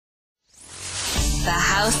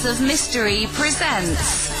House of Mystery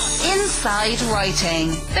presents Inside Writing,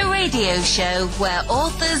 the radio show where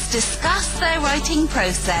authors discuss their writing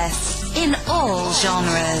process in all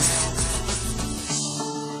genres.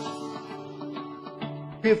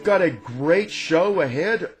 We've got a great show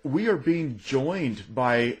ahead. We are being joined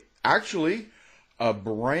by, actually, a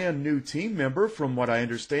brand new team member, from what I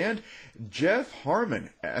understand, Jeff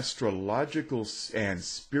Harman, astrological and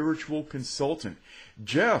spiritual consultant.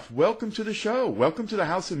 Jeff, welcome to the show. Welcome to the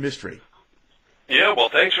House of Mystery. Yeah, well,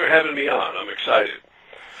 thanks for having me on. I'm excited.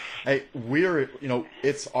 Hey,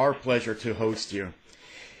 it's our pleasure to host you.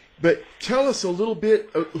 But tell us a little bit,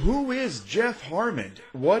 who is Jeff Harman?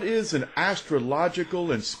 What is an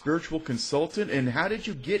astrological and spiritual consultant, and how did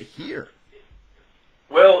you get here?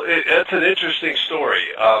 Well, it's an interesting story.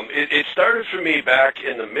 It started for me back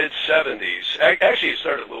in the mid-'70s. Actually, it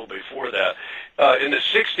started a little before that. In the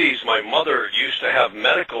 '60s, my mother used to have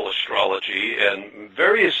medical astrology and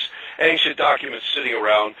various ancient documents sitting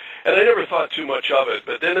around, and I never thought too much of it.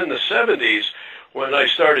 But then in the '70s, when I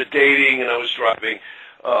started dating and I was driving,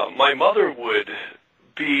 my mother would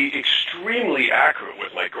be extremely accurate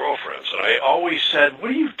with my girlfriends, and I always said,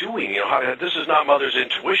 "What are you doing? This is not mother's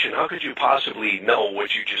intuition. How could you possibly know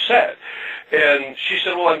what you just said?" And she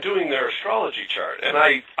said, "Well, I'm doing their astrology chart." And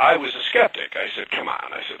I was a skeptic. I said, "Come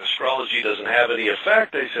on." I said, "Astrology doesn't have any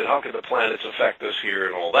effect." I said, "How can the planets affect us here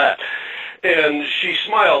and all that?" And she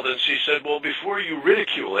smiled and she said, "Well, before you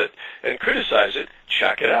ridicule it and criticize it,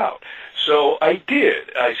 check it out." So I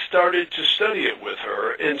did. I started to study it with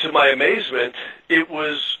her, and to my amazement, it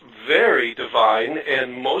was very divine,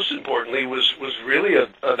 and most importantly, was really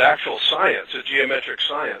an actual science, a geometric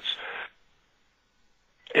science.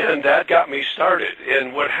 And that got me started.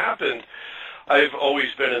 And what happened, I've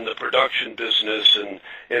always been in the production business and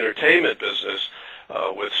entertainment business,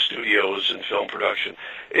 with studios and film production.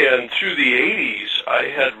 And through the '80s, I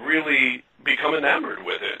had really become enamored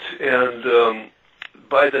with it. And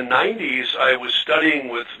by the '90s, I was studying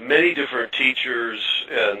with many different teachers,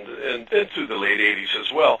 and through the late '80s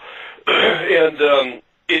as well. And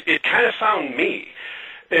it kind of found me.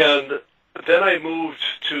 And then I moved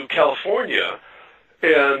to California,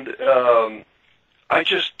 and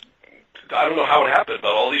I don't know how it happened,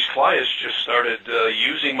 but all these clients just started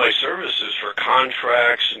using my services for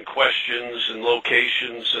contracts and questions and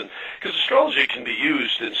locations, and because astrology can be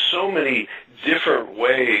used in so many different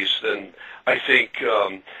ways than I think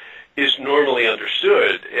is normally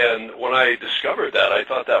understood. And when I discovered that, I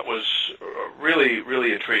thought that was really,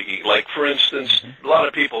 really intriguing. Like, for instance, a lot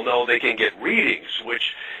of people know they can get readings,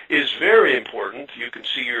 which is very important. You can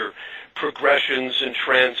see your progressions and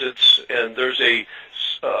transits, and there's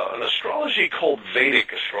an astrology called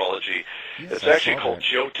Vedic astrology. Yes, it's actually called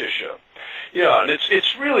Jyotisha. Yeah, and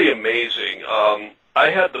it's really amazing. I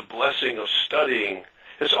had the blessing of studying.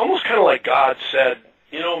 It's almost kind of like God said,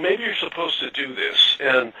 maybe you're supposed to do this.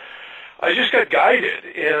 And I just got guided,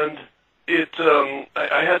 and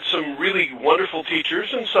I had some really wonderful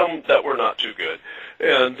teachers and some that were not too good.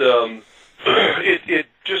 And it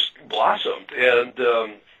just blossomed.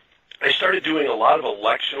 And I started doing a lot of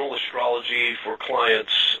electional astrology for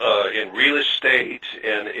clients in real estate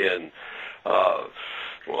and in,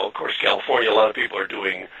 of course, California. A lot of people are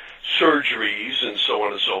doing surgeries and so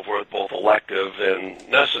on and so forth, both elective and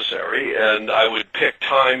necessary. And I would pick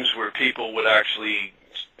times where people would actually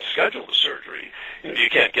schedule the surgery. You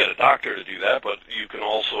can't get a doctor to do that, but you can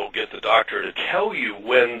also get the doctor to tell you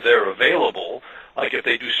when they're available. Like if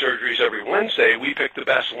they do surgeries every Wednesday, we pick the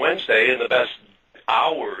best Wednesday and the best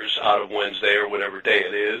hours out of Wednesday or whatever day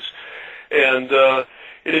it is, and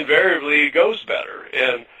it invariably goes better.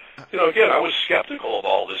 And again, I was skeptical of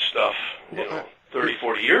all this stuff 30,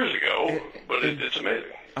 40 years ago, but it's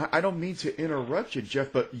amazing. I don't mean to interrupt you,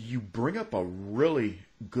 Jeff, but you bring up a really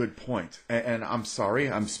good point, and I'm sorry,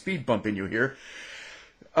 I'm speed bumping you here.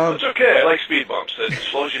 It's okay. I like speed bumps. It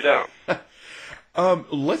slows you down.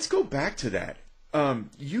 Let's go back to that.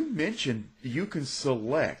 You mentioned you can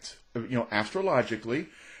select, astrologically,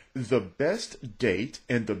 the best date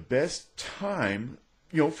and the best time,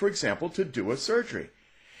 for example, to do a surgery.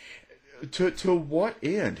 To what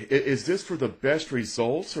end? Is this for the best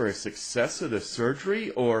results or a success of the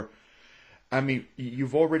surgery? Or, I mean,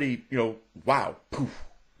 you've already, wow, poof,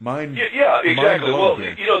 mind. Yeah, exactly.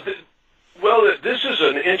 Mind Well, this is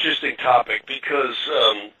an interesting topic because,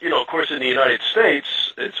 of course, in the United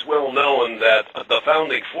States, it's well known that the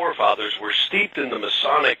founding forefathers were steeped in the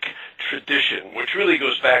Masonic tradition, which really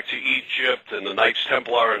goes back to Egypt and the Knights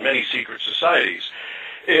Templar and many secret societies.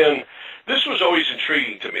 And this was always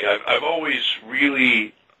intriguing to me. I've always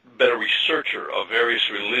really been a researcher of various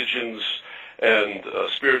religions and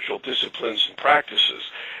spiritual disciplines and practices.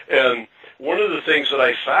 And one of the things that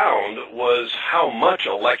I found was how much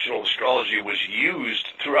electional astrology was used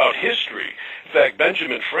throughout history. In fact,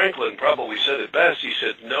 Benjamin Franklin probably said it best. He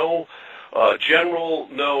said, no general,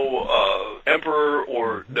 no emperor,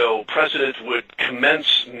 or no president would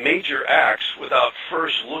commence major acts without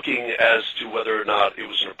first looking as to whether or not it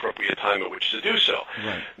was an appropriate time at which to do so.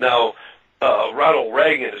 Right. Now, Ronald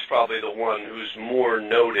Reagan is probably the one who's more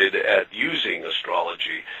noted at using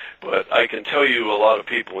astrology, but I can tell you a lot of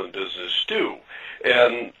people in business do.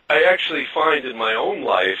 And I actually find in my own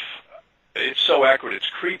life, it's so accurate it's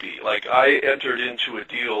creepy. Like, I entered into a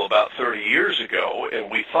deal about 30 years ago, and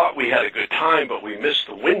we thought we had a good time, but we missed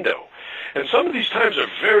the window. And some of these times are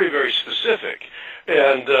very, very specific.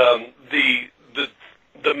 And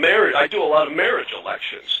the marriage, I do a lot of marriage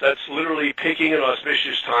elections. That's literally picking an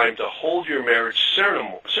auspicious time to hold your marriage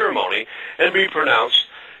ceremony and be pronounced,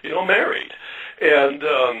 married. And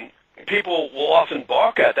people will often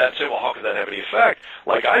balk at that and say, well, how could that have any effect?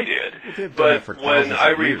 Like I did. But when I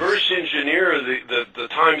reverse engineer the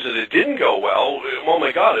times that it didn't go well, oh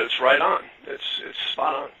my God, it's right on. It's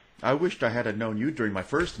spot on. I wished I had known you during my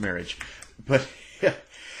first marriage. But,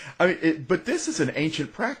 but this is an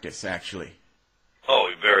ancient practice, actually. Oh,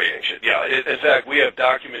 very ancient. Yeah. In fact, we have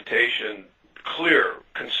documentation, clear,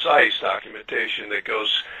 concise documentation that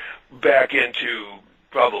goes back into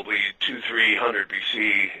probably 200-300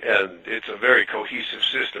 BC, and it's a very cohesive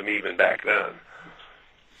system even back then.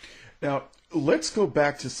 Now, let's go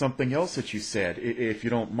back to something else that you said, if you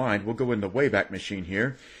don't mind. We'll go in the Wayback Machine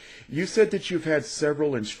here. You said that you've had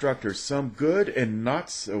several instructors, some good and not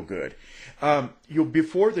so good.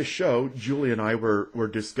 Before the show, Julie and I were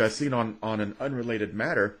discussing on an unrelated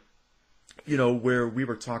matter, where we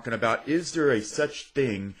were talking about, is there a such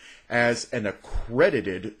thing as an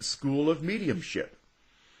accredited school of mediumship?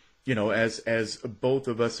 As both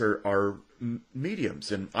of us are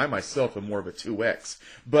mediums, and I myself am more of a 2X.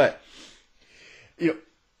 But,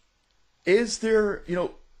 is there,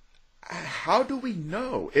 how do we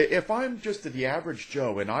know? If I'm just the average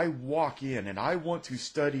Joe and I walk in and I want to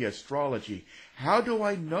study astrology, how do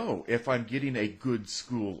I know if I'm getting a good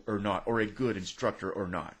school or not, or a good instructor or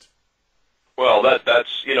not? Well,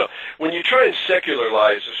 that's when you try and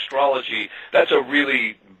secularize astrology, that's a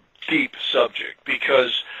really deep subject,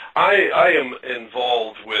 because I am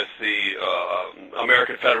involved with the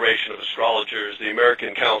American Federation of Astrologers, the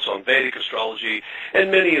American Council on Vedic Astrology,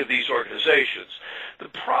 and many of these organizations. The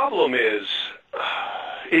problem is,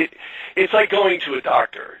 it's like going to a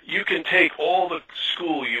doctor. You can take all the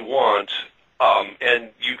school you want, and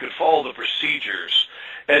you can follow the procedures,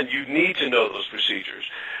 and you need to know those procedures.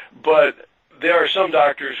 But there are some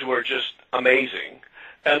doctors who are just amazing,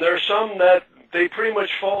 and there are some that they pretty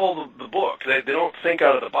much follow the book. They don't think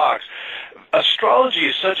out of the box. Astrology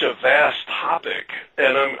is such a vast topic,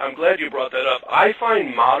 and I'm glad you brought that up. I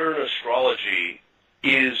find modern astrology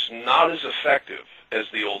is not as effective as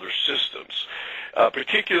the older systems,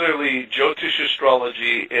 particularly Jyotish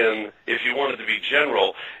astrology, and if you wanted to be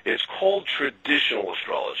general, it's called traditional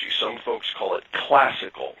astrology. Some folks call it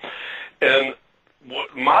classical. And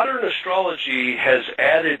what modern astrology has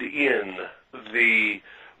added in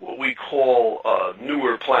what we call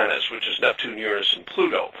newer planets, which is Neptune, Uranus, and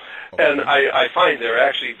Pluto. Okay. And I find they're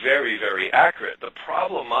actually very, very accurate. The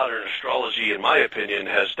problem modern astrology, in my opinion,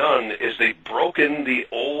 has done is they've broken the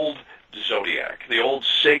old zodiac, the old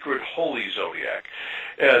sacred holy zodiac.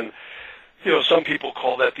 And, some people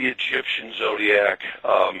call that the Egyptian zodiac.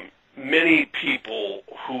 Many people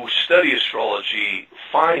who study astrology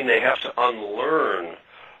find they have to unlearn,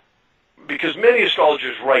 because many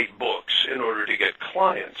astrologers write books in order to get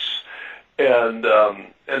clients, and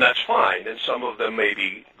that's fine. And some of them may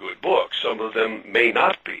be good books, some of them may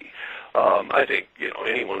not be. I think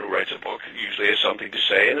anyone who writes a book usually has something to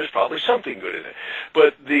say, and there's probably something good in it.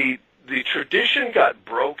 But the tradition got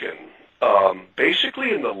broken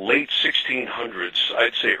basically in the late 1600s,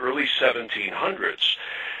 I'd say early 1700s.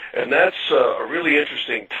 And that's a really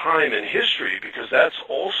interesting time in history, because that's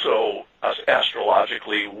also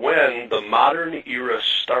astrologically when the modern era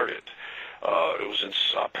started. It was in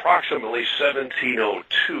approximately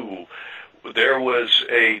 1702. There was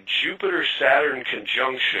a Jupiter-Saturn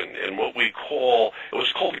conjunction in what it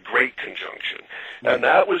was called the Great Conjunction. And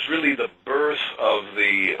that was really the birth of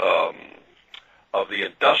the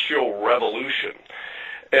Industrial Revolution.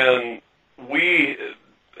 And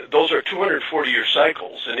those are 240-year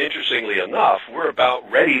cycles, and interestingly enough, we're about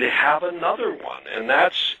ready to have another one, and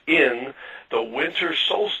that's in the winter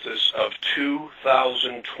solstice of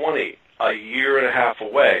 2020, a year and a half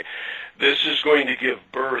away. this is going to give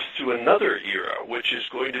birth to another era, which is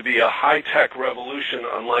going to be a high-tech revolution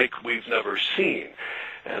unlike we've never seen.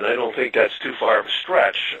 And I don't think that's too far of a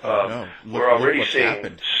stretch. No. We're already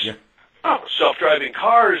seeing self-driving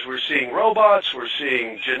cars. We're seeing robots. We're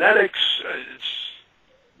seeing genetics.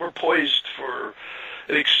 We're poised for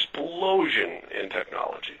an explosion in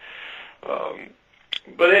technology.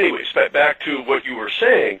 But anyways, back to what you were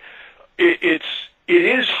saying, it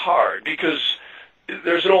is hard because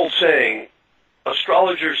there's an old saying,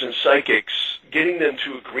 astrologers and psychics, getting them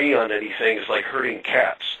to agree on anything is like herding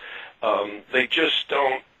cats. They just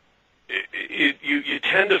don't, you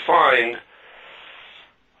tend to find,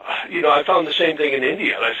 I found the same thing in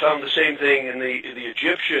India, and I found the same thing in the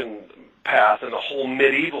Egyptian path and the whole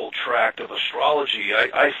medieval tract of astrology.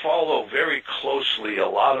 I follow very closely a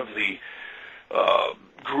lot of the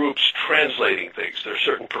groups translating things. There are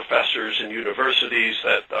certain professors in universities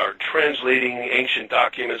that are translating ancient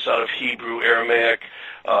documents out of Hebrew, Aramaic,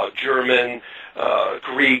 German,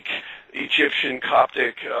 Greek, Egyptian,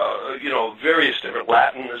 Coptic, various different,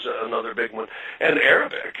 Latin is another big one, and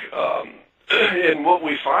Arabic. And what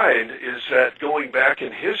we find is that going back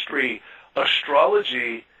in history,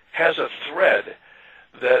 astrology has a thread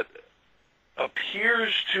that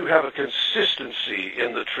appears to have a consistency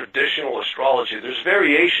in the traditional astrology. There's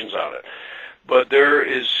variations on it, but there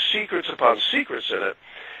is secrets upon secrets in it,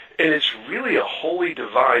 and it's really a holy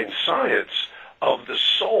divine science of the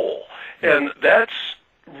soul. And that's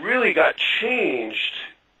really got changed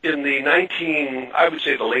in the I would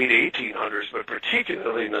say the late 1800s, but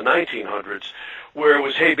particularly in the 1900s, where it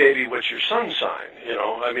was, hey baby, what's your sun sign?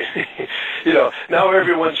 Now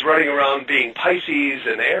everyone's running around being Pisces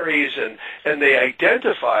and Aries, and they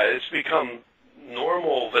identify, it's become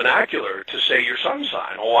normal vernacular to say your sun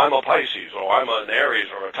sign. Oh, I'm a Pisces, or I'm an Aries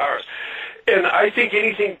or a Taurus. And I think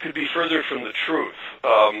anything could be further from the truth.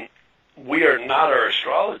 We are not our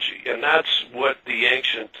astrology, and that's what the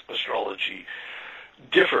ancient astrology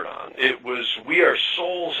differed on. It was, we are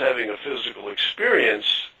souls having a physical experience,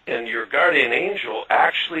 and your guardian angel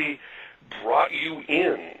actually brought you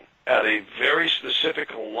in at a very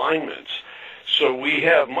specific alignment. So we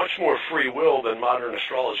have much more free will than modern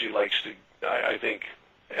astrology likes to, I think,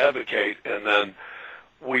 advocate. And then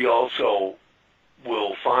we also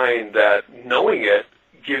will find that knowing it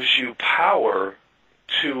gives you power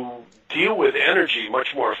to deal with energy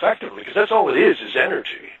much more effectively, because that's all it is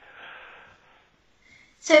energy.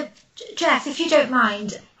 So, Jeff, if you don't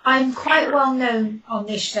mind, I'm quite well known on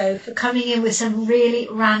this show for coming in with some really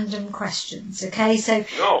random questions, okay? So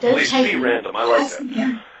no, don't please take be random. I like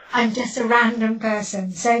that. I'm just a random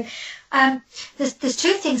person. So there's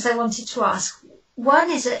two things I wanted to ask.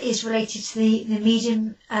 One is related to the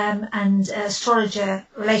medium and astrologer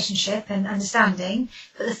relationship and understanding.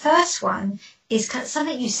 But the first one is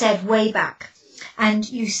something you said way back. And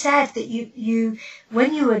you said that you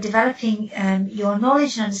when you were developing your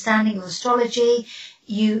knowledge and understanding of astrology,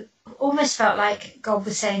 you almost felt like God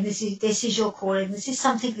was saying, this is your calling. This is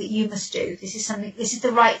something that you must do. This is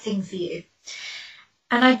the right thing for you.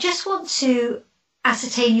 And I just want to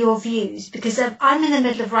ascertain your views, because I'm in the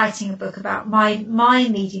middle of writing a book about my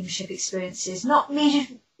mediumship experiences, not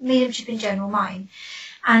mediumship in general, mine.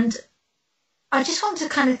 And I just want to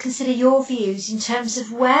kind of consider your views in terms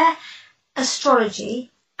of where astrology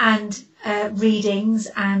and readings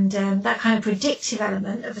and that kind of predictive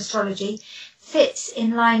element of astrology fits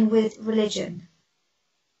in line with religion.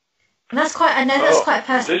 And that's quite quite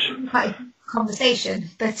personal, quite a conversation,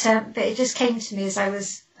 but it just came to me as I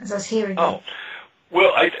was hearing it.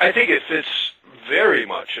 Well, I think it fits very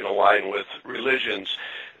much in line with religions.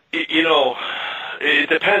 It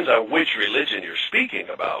depends on which religion you're speaking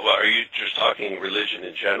about. Are you just talking religion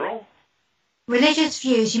in general? Religious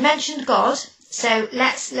views. You mentioned God, so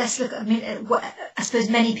let's look at. I suppose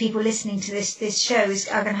many people listening to this show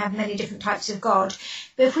are going to have many different types of God.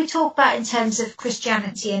 But if we talk about in terms of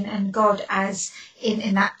Christianity and God as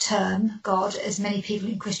in that term, God, as many people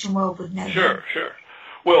in the Christian world would know. Sure.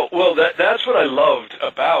 Well, that's what I loved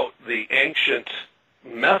about the ancient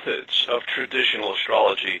methods of traditional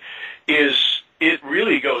astrology, is it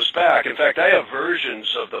really goes back. In fact, I have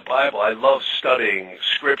versions of the Bible. I love studying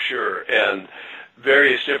scripture and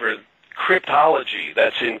various different cryptology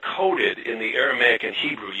that's encoded in the Aramaic and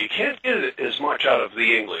Hebrew. You can't get it as much out of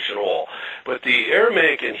the English at all, but the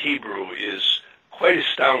Aramaic and Hebrew is quite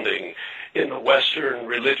astounding in the Western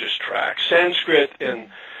religious track. Sanskrit and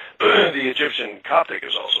the Egyptian Coptic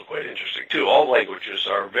is also quite interesting, too. All languages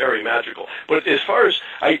are very magical. But as far as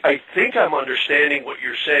I think I'm understanding what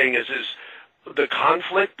you're saying is the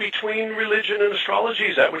conflict between religion and astrology.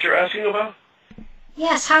 Is that what you're asking about?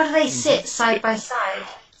 Yes. How do they sit side by side?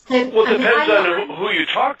 So, Well, it depends on who you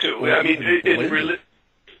talk to. Well, I mean,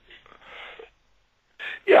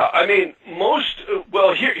 yeah, I mean,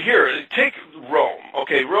 here, take Rome.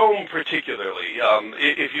 Okay, Rome particularly.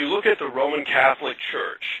 If you look at the Roman Catholic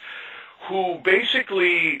Church, who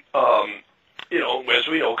basically, as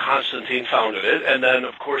we know, Constantine founded it, and then,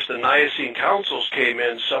 of course, the Nicene Councils came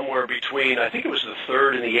in somewhere between, I think it was the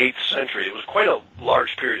 3rd and the 8th century. It was quite a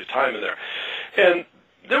large period of time in there. And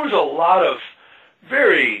there was a lot of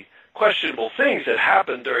very questionable things that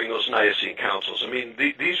happened during those Nicene Councils. I mean,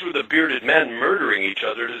 these were the bearded men murdering each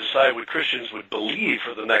other to decide what Christians would believe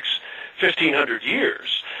for the next 1,500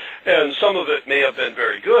 years. And some of it may have been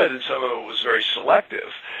very good, and some of it was very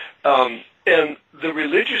selective. And the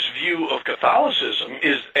religious view of Catholicism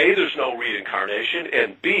is, A, there's no reincarnation,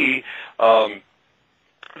 and B,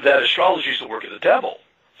 that astrology is the work of the devil.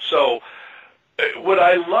 So what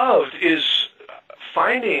I loved is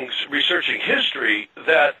findings, researching history,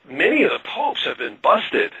 that many of the popes have been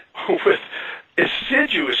busted with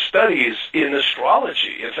assiduous studies in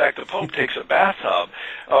astrology. In fact, the Pope takes a bathtub,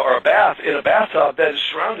 or a bath in a bathtub that is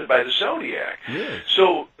surrounded by the zodiac. Yes.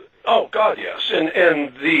 So, oh God, yes. And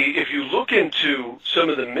if you look into some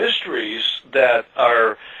of the mysteries that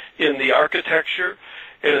are in the architecture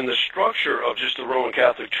and in the structure of just the Roman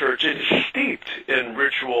Catholic Church, it is steeped in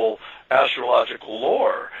ritual astrological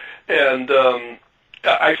lore. And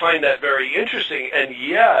I find that very interesting, and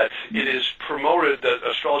yet it is promoted that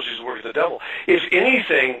astrology is the work of the devil. If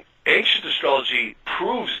anything, ancient astrology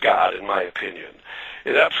proves God, in my opinion.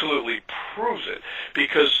 It absolutely proves it,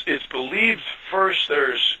 because it's believed first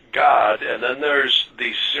there's God, and then there's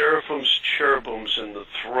the seraphims, cherubims, and the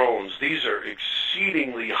thrones. These are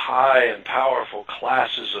exceedingly high and powerful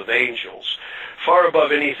classes of angels, far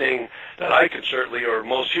above anything that I can certainly, or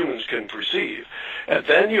most humans can perceive. And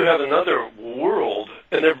then you have another world,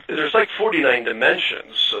 and there's like 49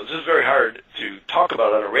 dimensions, so this is very hard to talk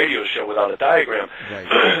about on a radio show without a diagram. Right.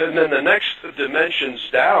 And then the next dimensions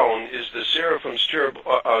down is the seraphims,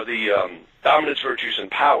 the dominance, virtues,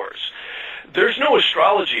 and powers. There's no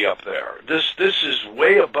astrology up there. This is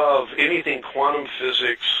way above anything quantum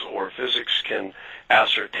physics or physics can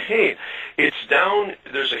ascertain. It's down,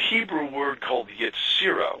 there's a Hebrew word called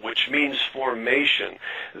Yetzirah, which means formation.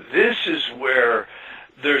 This is where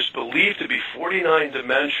there's believed to be 49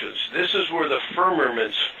 dimensions. This is where the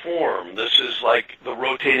firmaments form. This is like the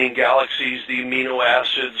rotating galaxies, the amino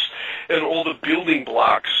acids, and all the building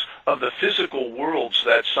blocks of the physical worlds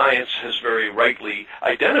that science has very rightly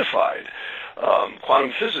identified.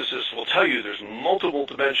 Quantum physicists will tell you there's multiple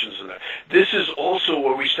dimensions in there. This is also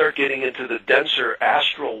where we start getting into the denser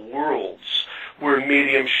astral worlds, where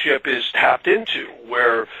mediumship is tapped into,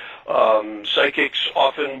 where psychics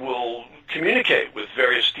often will communicate with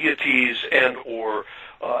various deities and or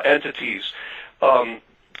entities. In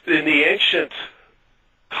the ancient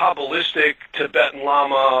Kabbalistic, Tibetan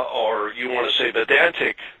Lama, or you want to say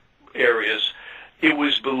Vedantic areas, it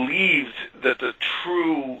was believed that the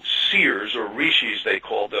true seers, or rishis they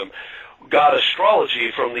called them, got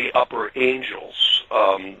astrology from the upper angels,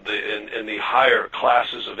 in the higher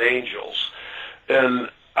classes of angels.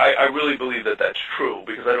 And I really believe that that's true,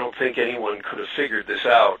 because I don't think anyone could have figured this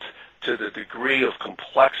out to the degree of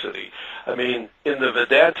complexity. I mean, in the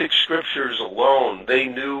Vedantic scriptures alone, they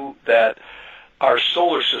knew that our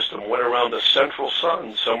solar system went around the central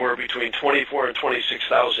sun somewhere between 24 and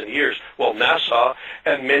 26,000 years. Well, NASA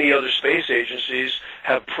and many other space agencies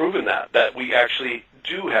have proven that we actually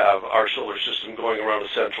do have our solar system going around the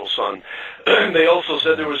central sun. They also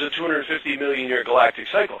said there was a 250 million year galactic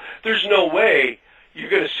cycle. There's no way you're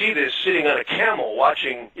going to see this sitting on a camel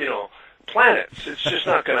watching, planets. It's just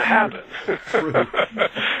not going to happen.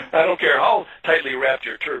 I don't care how tightly wrapped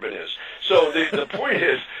your turban is. So the point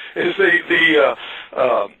is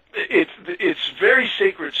it's very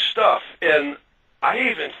sacred stuff, and I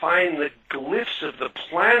even find the glyphs of the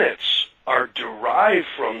planets are derived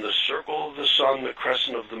from the circle of the sun, the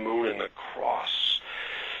crescent of the moon, and the cross.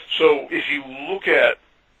 So if you look at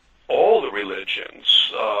all the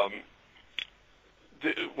religions,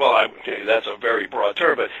 that's a very broad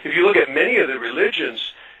term, but if you look at many of the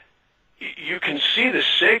religions, you can see the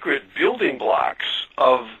sacred building blocks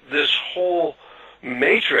of this whole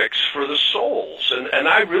matrix for the souls. And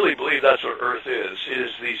I really believe that's what Earth is. It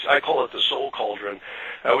is I call it the soul cauldron.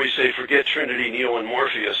 I always say, forget Trinity, Neo, and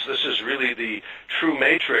Morpheus. This is really the true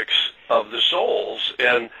matrix of the souls.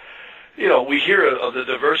 And, we hear of the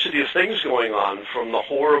diversity of things going on, from the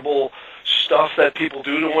horrible stuff that people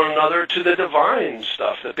do to one another to the divine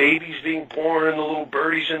stuff, the babies being born and the little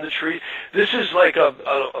birdies in the tree. This is like a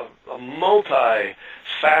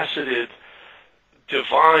multi-faceted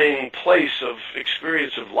divine place of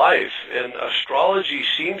experience of life, and astrology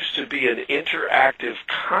seems to be an interactive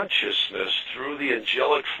consciousness through the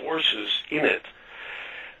angelic forces in it.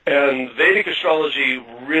 And Vedic astrology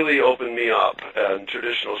really opened me up, and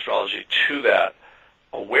traditional astrology, to that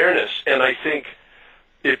awareness, and I think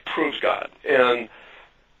it proves God. And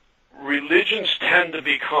religions tend to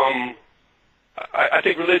become, I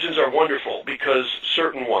think religions are wonderful because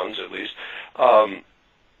certain ones, at least,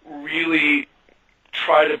 really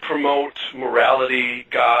try to promote morality,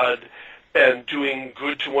 God, and doing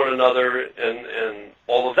good to one another, and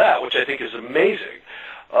all of that, which I think is amazing.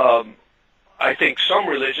 I think some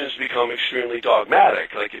religions become extremely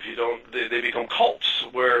dogmatic. Like if you don't, they become cults,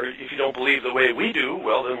 where if you don't believe the way we do,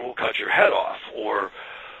 well, then we'll cut your head off, or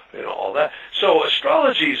all that. So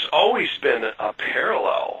astrology's always been a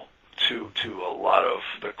parallel to a lot of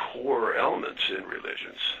the core elements in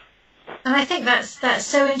religions. And I think that's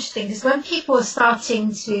so interesting, because when people are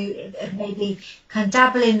starting to maybe kind of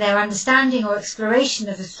dabble in their understanding or exploration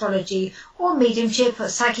of astrology or mediumship or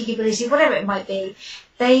psychic ability, whatever it might be,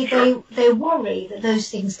 they worry that those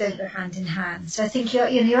things don't go hand in hand. So I think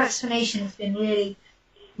your explanation has been really,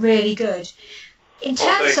 really good. In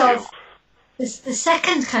terms of the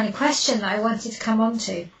second kind of question that I wanted to come on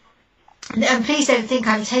to, and please don't think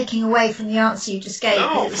I'm taking away from the answer you just gave.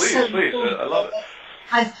 No, please, I love it.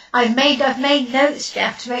 I've made notes,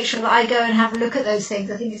 Jeff, to make sure that I go and have a look at those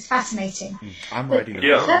things. I think it's fascinating. I'm writing it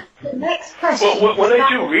down. The next question. Well, when I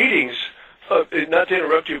do readings, not to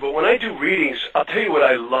interrupt you, but when I do readings, I'll tell you what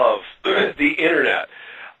I love: the internet.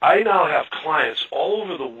 I now have clients all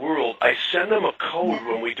over the world. I send them a code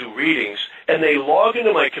when we do readings, and they log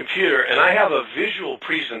into my computer, and I have a visual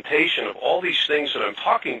presentation of all these things that I'm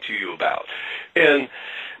talking to you about. And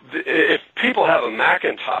if people have a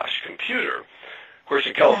Macintosh computer, of course,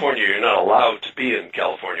 in California, you're not allowed to be in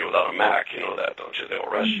California without a Mac. You know that, don't you?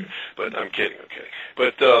 They'll arrest you. But I'm kidding.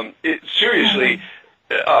 But seriously,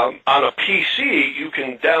 on a PC, you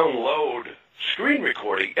can download screen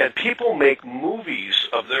recording, and people make movies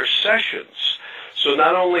of their sessions. So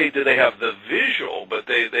not only do they have the visual, but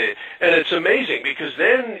and it's amazing, because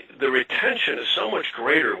then the retention is so much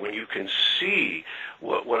greater when you can see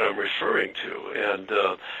what I'm referring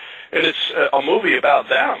to. And it's a movie about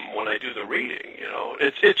them when I do the reading.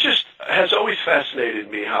 It just has always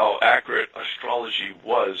fascinated me how accurate astrology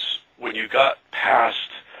was when you got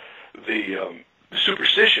past the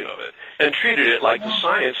superstition of it and treated it like the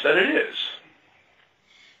science that it is.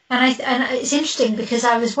 And it's interesting, because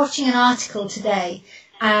I was watching an article today,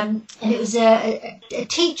 and it was a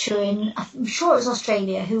teacher in, I'm sure it was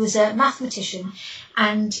Australia, who was a mathematician,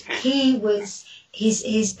 and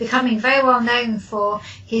he's becoming very well known for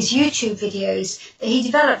his YouTube videos that he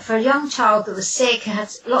developed for a young child that was sick and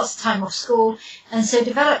had lots of time off school, and so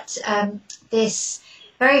developed this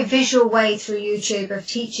very visual way through YouTube of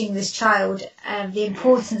teaching this child the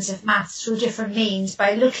importance of maths through different means,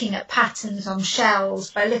 by looking at patterns on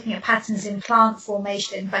shells, by looking at patterns in plant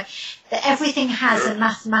formation, that everything has a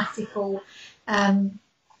mathematical,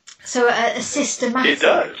 a systematic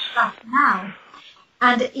rationale.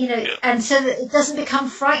 And, and so that it doesn't become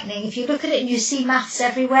frightening. If you look at it and you see maths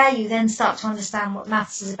everywhere, you then start to understand what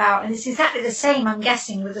maths is about. And it's exactly the same, I'm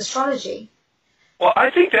guessing, with astrology. Well,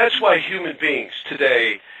 I think that's why human beings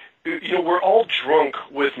today, we're all drunk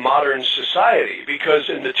with modern society, because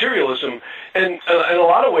in materialism, and in a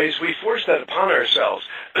lot of ways, we force that upon ourselves.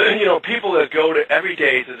 People that go to every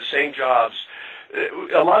day to the same jobs,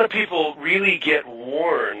 a lot of people really get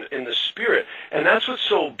worn in the spirit. And that's what's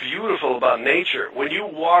so beautiful about nature. When you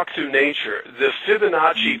walk through nature, the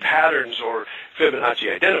Fibonacci patterns, or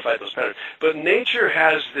Fibonacci identified those patterns, but nature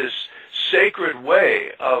has this sacred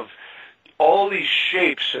way of all these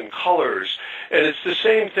shapes and colors, and it's the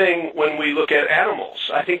same thing when we look at animals.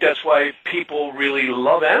 I think that's why people really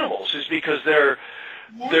love animals, is because they're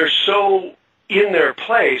so in their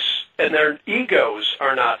place, and their egos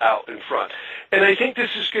are not out in front. And I think this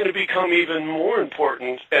is going to become even more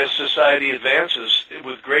important as society advances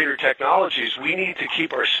with greater technologies. We need to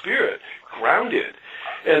keep our spirit grounded,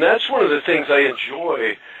 and that's one of the things I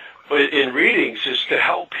enjoy in readings, is to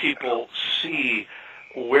help people see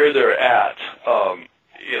where they're at,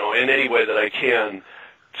 in any way that I can,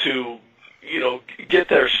 to, get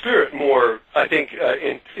their spirit more, I think,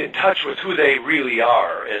 in touch with who they really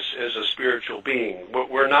are as a spiritual being.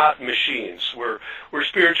 We're not machines. We're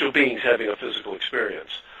spiritual beings having a physical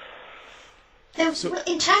experience. So,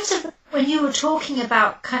 in terms of when you were talking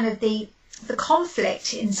about kind of the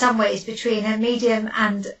conflict in some ways between a medium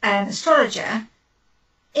and an astrologer,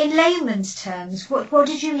 in layman's terms, what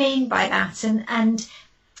did you mean by that? And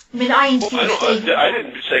I mean, I Well, interviewed I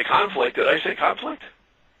didn't say conflict. Did I say conflict?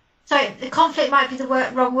 Sorry, the conflict might be the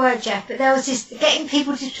wrong word, Jeff, but there was just getting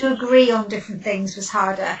people to agree on different things was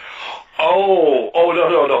harder.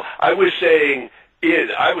 No. I was saying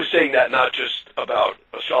that not just about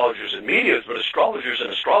astrologers and mediums, but astrologers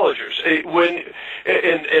and astrologers. And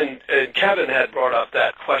Kevin had brought up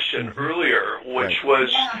that question earlier, which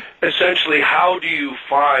was essentially how do you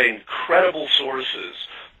find credible sources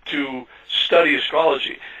to study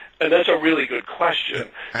astrology? And that's a really good question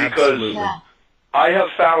because I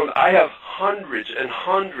have hundreds and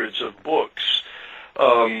hundreds of books.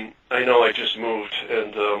 I know I just moved,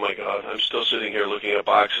 and oh my God, I'm still sitting here looking at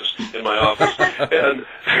boxes in my office, and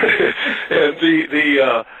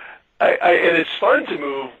and it's fun to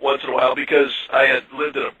move once in a while because I had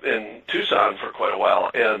lived in Tucson for quite a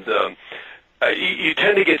while, and you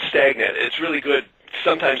tend to get stagnant. It's really good.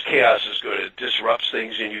 Sometimes chaos is good. It disrupts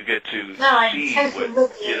things, and you get to see what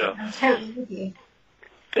I'm totally with you.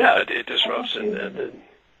 Yeah, it disrupts, and then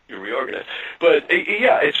you reorganize. But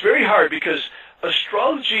it's very hard because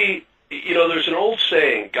astrology, there's an old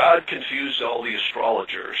saying, God confused all the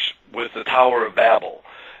astrologers with the Tower of Babel.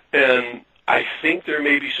 And I think there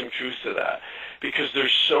may be some truth to that because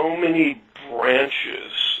there's so many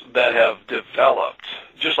branches that have developed,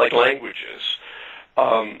 just like languages.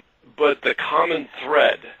 But the common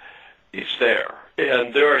thread is there.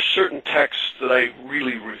 And there are certain texts that I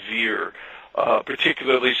really revere,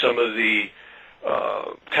 particularly some of the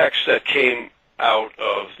texts that came out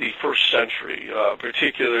of the first century,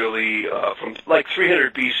 particularly from like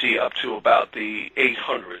 300 BC up to about the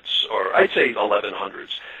 800s, or I'd say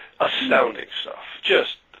 1100s. Astounding stuff,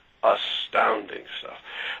 just astounding stuff.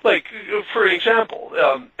 Like, for example,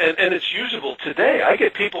 and it's usable today. I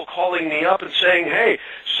get people calling me up and saying, hey,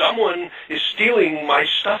 someone is stealing my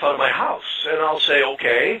stuff out of my house. And I'll say,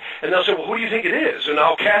 okay. And they'll say, well, who do you think it is? And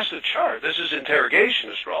I'll cast a chart. This is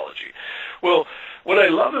interrogation astrology. Well, what I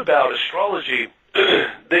love about astrology,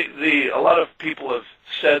 a lot of people have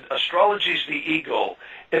said astrology is the ego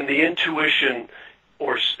and the intuition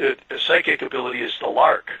or psychic ability is the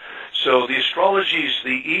lark. So the astrology is the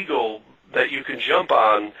ego that you can jump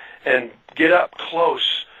on and get up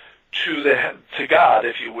close to God,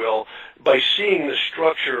 if you will, by seeing the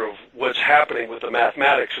structure of what's happening with the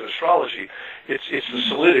mathematics and astrology. It's the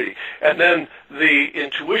solidity. And then the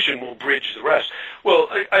intuition will bridge the rest. Well,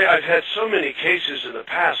 I've had so many cases in the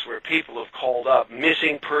past where people have called up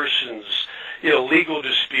missing persons, legal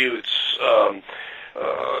disputes,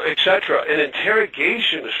 etc. And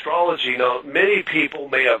interrogation astrology, now many people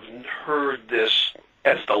may have heard this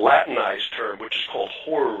as the Latinized term, which is called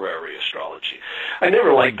horary astrology. I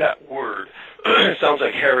never liked that word. It sounds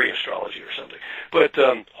like hairy astrology or something. But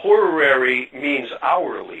horary means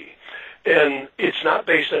hourly, and it's not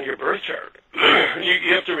based on your birth chart.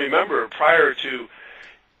 You have to remember, prior to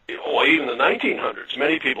even the 1900s,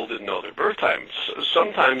 many people didn't know their birth times.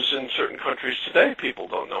 Sometimes in certain countries today, people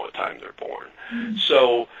don't know what time they're born. Mm-hmm.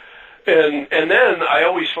 So, and then I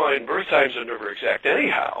always find birth times are never exact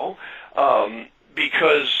anyhow,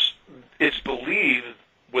 because it's believed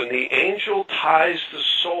when the angel ties the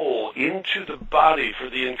soul into the body for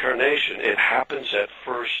the incarnation, it happens at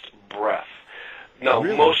first breath. Now,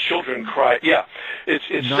 really? Most children cry. Yeah, it's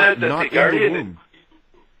said that the guardian.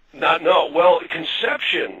 Well,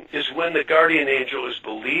 conception is when the guardian angel is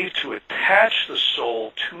believed to attach the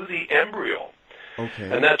soul to the embryo.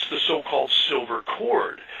 Okay. And that's the so-called silver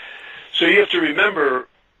cord. So you have to remember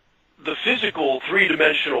the physical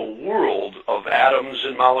three-dimensional world of atoms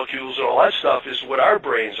and molecules and all that stuff is what our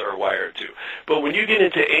brains are wired to. But when you get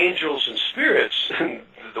into angels and spirits,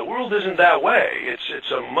 the world isn't that way.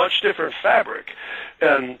 It's a much different fabric.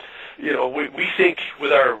 And, we think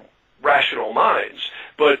with our rational minds.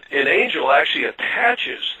 But an angel actually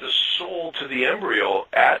attaches the soul to the embryo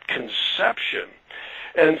at conception.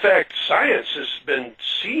 And in fact, science has been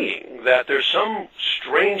seeing that there's some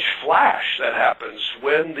strange flash that happens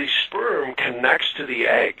when the sperm connects to the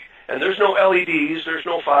egg. And there's no LEDs, there's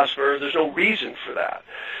no phosphor, there's no reason for that.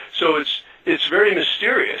 So it's very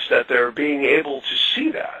mysterious that they're being able to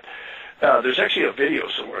see that. There's actually a video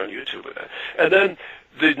somewhere on YouTube of that. And then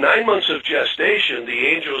the 9 months of gestation, the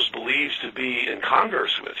angel is believed to be in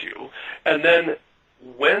converse with you. And then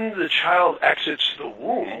when the child exits the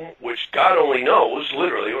womb, which God only knows,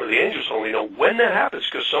 literally, or the angels only know when that happens,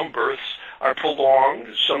 because some births are prolonged.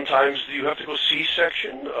 Sometimes you have to go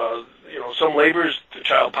C-section. Some labors, the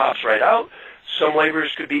child pops right out. Some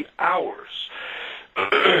labors could be hours.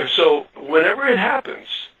 So whenever it happens,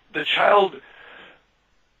 the child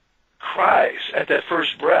cries at that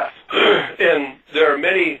first breath. And there are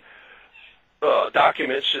many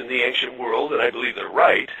documents in the ancient world, and I believe they're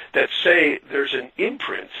right, that say there's an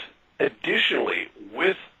imprint additionally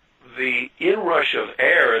with the inrush of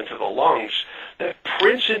air into the lungs that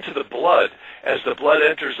prints into the blood as the blood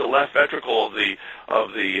enters the left ventricle of the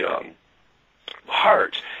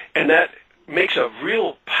heart, and that makes a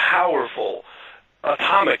real powerful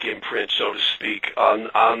atomic imprint, so to speak,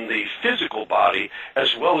 on the physical body,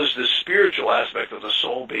 as well as the spiritual aspect of the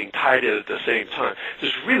soul being tied in at the same time.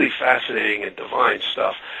 This is really fascinating and divine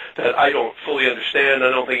stuff that I don't fully understand.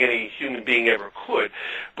 I don't think any human being ever could,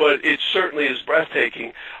 but it certainly is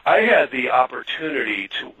breathtaking. I had the opportunity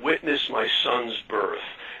to witness my son's birth,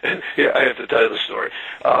 and yeah, I have to tell you the story.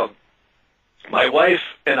 My wife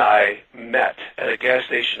and I met at a gas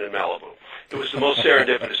station in Malibu. It was the most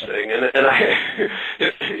serendipitous thing, and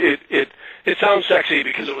it sounds sexy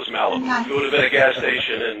because it was Malibu. If it would have been a gas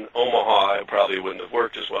station in Omaha, it probably wouldn't have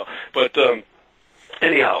worked as well. But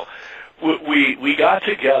anyhow, we got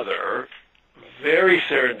together very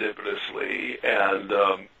serendipitously,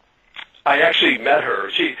 and I actually met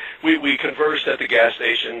her. We conversed at the gas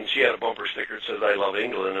station. She had a bumper sticker that said, "I love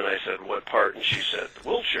England," and I said, "What part?" And she said,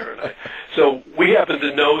 "Wiltshire." And so we happened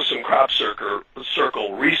to know some crop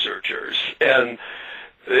circle researchers, and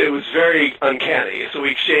it was very uncanny. So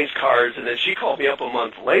we exchanged cards, and then she called me up a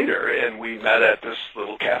month later, and we met at this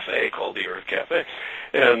little cafe called the Earth Cafe.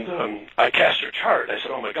 And I cast her chart. I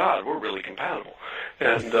said, "Oh my God, we're really compatible."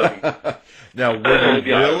 And now, were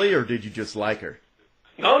you really, or did you just like her?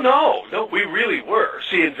 No, we really were.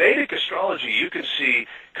 See, in Vedic astrology, you can see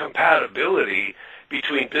compatibility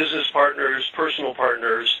between business partners, personal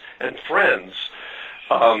partners, and friends.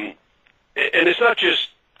 And it's not just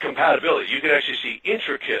compatibility. You can actually see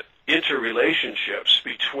intricate interrelationships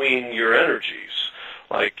between your energies.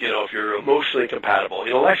 Like, if you're emotionally compatible,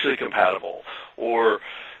 intellectually compatible, or,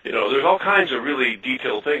 there's all kinds of really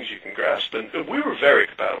detailed things you can grasp. And we were very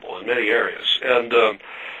compatible in many areas. And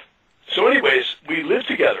so anyways, we lived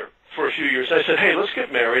together for a few years. I said, "Hey, let's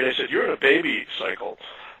get married." I said, "You're in a baby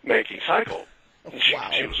making cycle." And she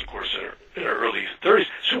was, of course, in her early 30s.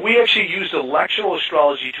 So we actually used electional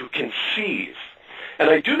astrology to conceive. And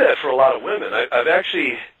I do that for a lot of women. I've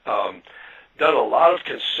actually done a lot of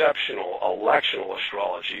conceptional electional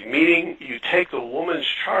astrology, meaning you take the woman's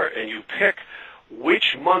chart and you pick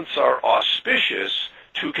which months are auspicious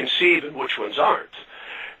to conceive and which ones aren't.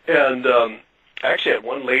 And I actually had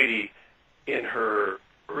one lady in her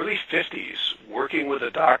early 50s working with a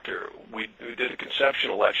doctor. We did a conception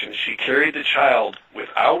election. She carried the child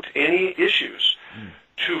without any issues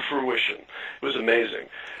to fruition. It was amazing.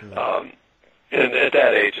 And at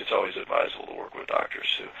that age, it's always advisable to work with doctors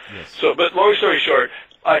too. Yes. So, but long story short,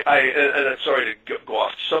 and I'm sorry to go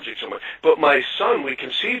off subject so much, but my son, we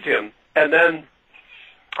conceived him, and then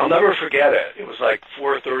I'll never forget it. It was like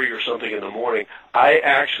 4:30 or something in the morning. I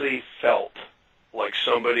actually felt like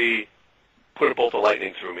somebody put a bolt of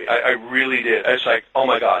lightning through me. I really did. I was like, "Oh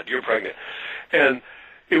my God, you're pregnant." And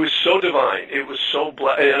it was so divine. It was so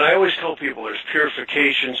and I always tell people there's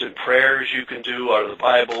purifications and prayers you can do out of the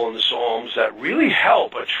Bible and the Psalms that really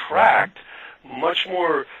help attract much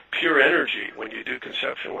more pure energy when you do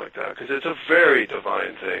conception like that, because it's a very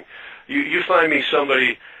divine thing. You find me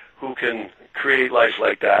somebody who can create life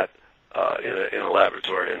like that in a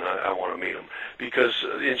laboratory, and I want to meet them, because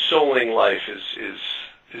ensouling life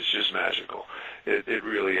is just magical. It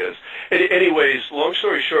really is. Anyways, long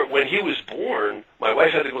story short, when he was born, my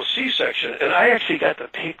wife had to go C-section, and I actually got to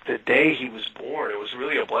pick the day he was born. It was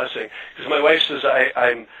really a blessing, because my wife says,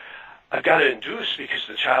 I've got to induce because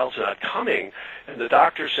the child's not coming, and the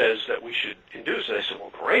doctor says that we should induce. And I said,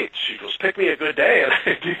 "Well, great." She goes, "Pick me a good day," and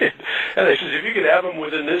I did. And I said, "If you could have him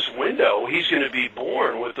within this window, he's going to be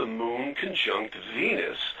born with the moon conjunct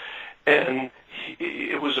Venus." And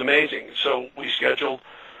it was amazing. So we scheduled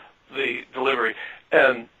the delivery,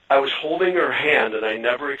 and I was holding her hand, and I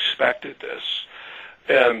never expected this.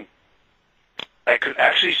 And I could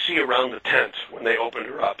actually see around the tent when they opened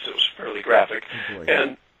her up, so it was fairly graphic. Oh,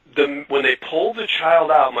 and when they pulled the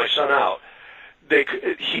child out, my son out,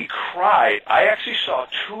 he cried. I actually saw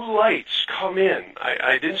two lights come in.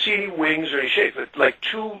 I didn't see any wings or any shape, but like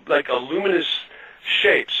two luminous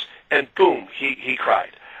shapes, and boom, he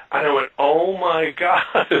cried. And I went, "Oh my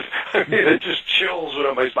God." I mean, it just chills went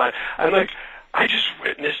up my spine. I'm like, I just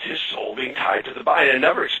witnessed his soul being tied to the body. I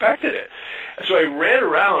never expected it. And so I ran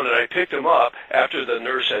around and I picked him up after the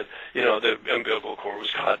nurse had, the umbilical cord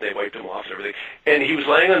was cut, and they wiped him off and everything. And he was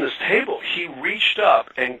laying on this table. He reached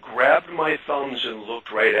up and grabbed my thumbs and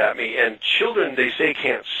looked right at me. And children, they say,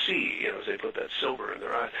 can't see, as they put that silver in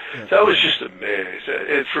their eyes. So I was just amazed.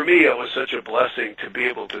 And for me, it was such a blessing to be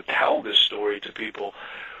able to tell this story to people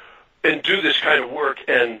and do this kind of work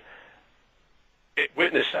and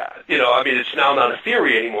witness that. I mean, it's now not a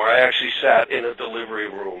theory anymore. I actually sat in a delivery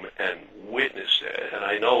room and witnessed it, and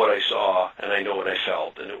I know what I saw, and I know what I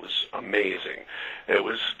felt, and it was amazing. It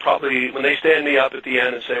was probably, when they stand me up at the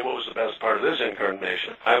end and say, what was the best part of this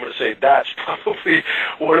incarnation, I'm going to say that's probably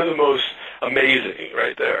one of the most amazing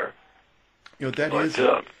right there.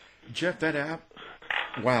 Jeff, that app,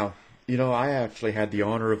 wow. I actually had the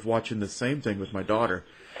honor of watching the same thing with my daughter.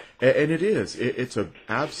 And it's a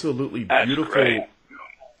absolutely beautiful,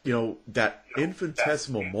 that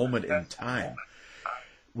infinitesimal moment in time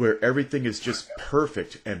where everything is just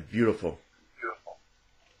perfect and beautiful.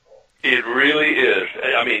 It really is.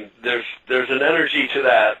 I mean, there's an energy to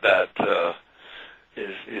that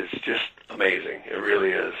is just amazing. It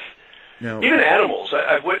really is. Now, even animals,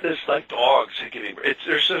 I've witnessed like dogs.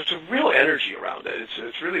 There's a real energy around it.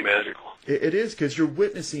 It's really magical. It is, because you're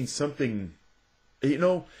witnessing something.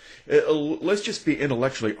 Let's just be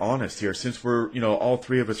intellectually honest here, since we're, all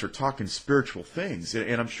three of us are talking spiritual things,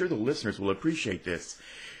 and I'm sure the listeners will appreciate this.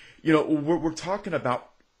 We're talking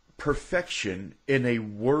about perfection in a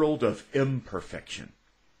world of imperfection.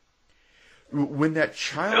 When that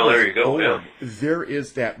child is born, there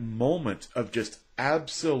is that moment of just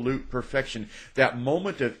absolute perfection, that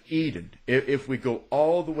moment of Eden, if we go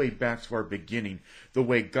all the way back to our beginning, the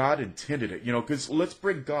way God intended it, because let's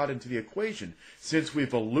bring God into the equation, since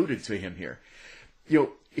we've alluded to him here.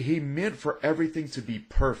 He meant for everything to be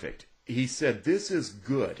perfect. He said, this is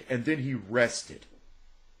good, and then he rested,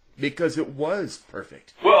 because it was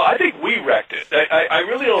perfect. Well, I think we wrecked it. I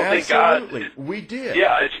really don't think God... Absolutely, we did.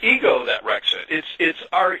 Yeah, it's ego that wrecks it. It's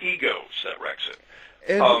our egos that wrecks it.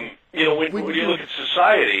 And when you look at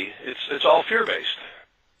society, it's all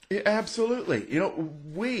fear-based. Absolutely.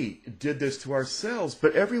 We did this to ourselves,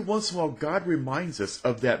 but every once in a while God reminds us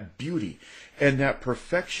of that beauty and that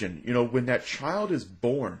perfection. When that child is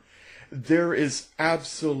born, there is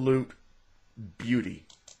absolute beauty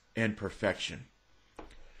and perfection.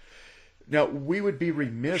 Now, we would be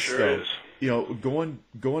remiss, going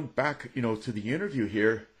back, to the interview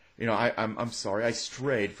here. I'm sorry, I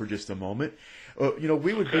strayed for just a moment.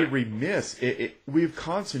 We would be remiss. We've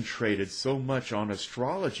concentrated so much on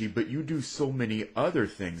astrology, but you do so many other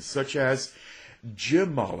things, such as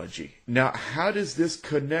gemology. Now, how does this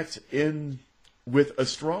connect in with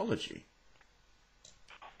astrology?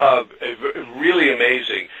 Really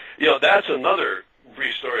amazing. That's another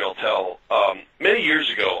brief story I'll tell. Many years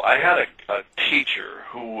ago, I had a teacher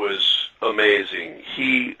who was amazing.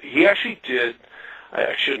 He actually did...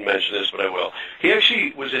 I shouldn't mention this, but I will. He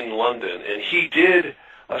actually was in London, and he did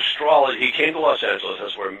astrology. He came to Los Angeles.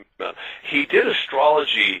 That's where I met. He did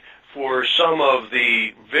astrology for some of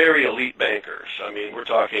the very elite bankers. I mean, we're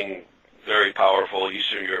talking very powerful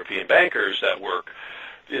Eastern European bankers that work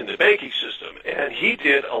in the banking system. And he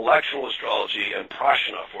did electional astrology and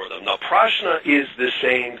prashna for them. Now, prashna is the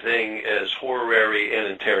same thing as horary and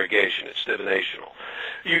interrogation. It's divinational.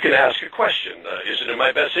 You can ask a question. Is it in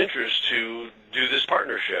my best interest to do this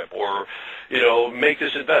partnership or, make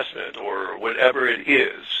this investment or whatever it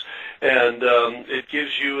is? And it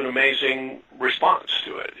gives you an amazing response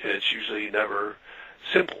to it. It's usually never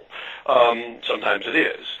simple. Sometimes it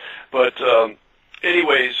is. But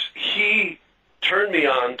anyways, he turned me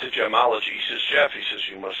on to gemology. He says, Jeff,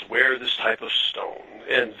 you must wear this type of stone.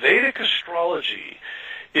 And Vedic astrology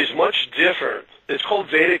is much different. It's called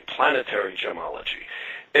Vedic planetary gemology.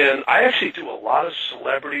 And I actually do a lot of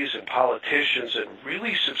celebrities and politicians and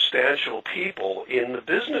really substantial people in the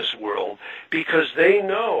business world because they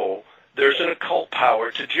know there's an occult power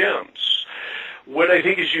to gems. What I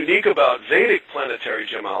think is unique about Vedic planetary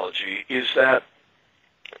gemology is that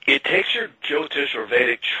it takes your Jyotish or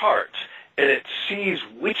Vedic chart and it sees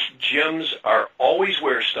which gems are always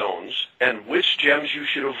wear stones and which gems you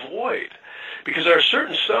should avoid. Because there are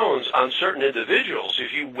certain stones on certain individuals,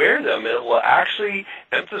 if you wear them, it will actually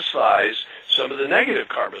emphasize some of the negative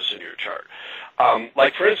karmas in your chart.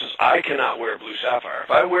 Like, for instance, I cannot wear blue sapphire.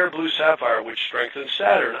 If I wear blue sapphire, which strengthens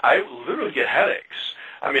Saturn, I literally get headaches.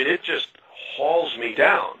 I mean, it just hauls me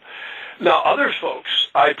down. Now, other folks,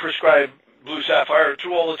 I prescribe blue sapphire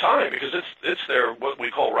to all the time because it's their what we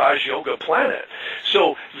call Raj Yoga planet.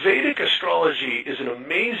 So Vedic astrology is an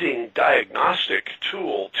amazing diagnostic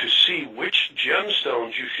tool to see which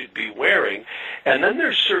gemstones you should be wearing, and then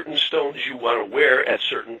there's certain stones you want to wear at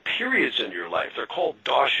certain periods in your life. They're called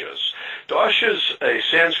doshas. Dosha's a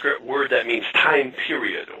Sanskrit word that means time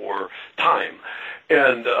period or time,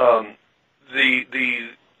 and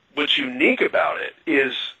what's unique about it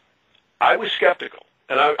is I was skeptical.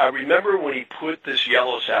 And I remember when he put this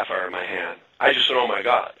yellow sapphire in my hand, I just said, oh my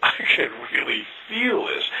God, I can really feel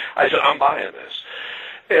this. I said, I'm buying this.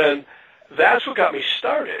 And that's what got me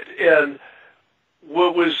started. And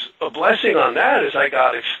what was a blessing on that is I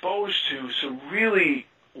got exposed to some really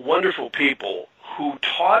wonderful people who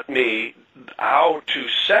taught me how to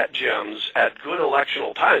set gems at good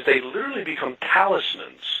electional times. They literally become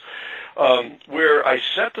talismans, where I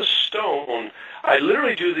set the stone. I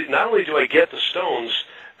literally not only do I get the stones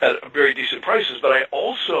at very decent prices, but I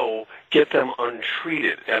also get them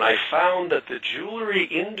untreated. And I found that the jewelry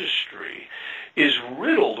industry is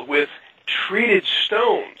riddled with treated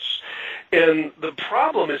stones. And the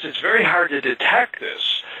problem is it's very hard to detect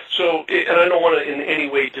this. So, and I don't want to in any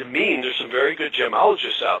way demean, there's some very good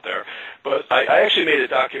gemologists out there, but I actually made a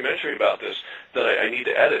documentary about this that I need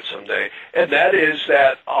to edit someday, and that is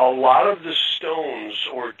that a lot of the stones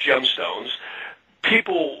or gemstones,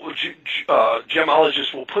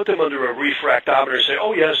 gemologists will put them under a refractometer and say,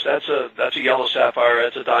 oh yes, that's a yellow sapphire,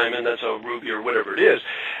 that's a diamond, that's a ruby, or whatever it is,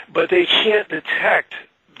 but they can't detect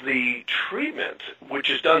the treatment, which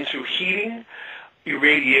is done through heating,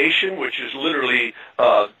 irradiation, which is literally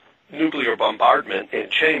nuclear bombardment in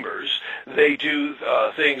chambers. They do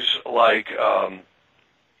things like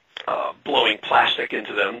blowing plastic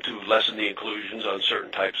into them to lessen the inclusions on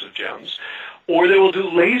certain types of gems, or they will do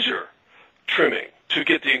laser trimming to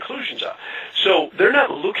get the inclusions out. So they're not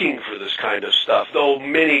looking for this kind of stuff, though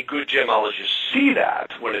many good gemologists see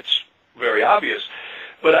that when it's very obvious.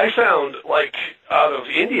 But I found, like, out of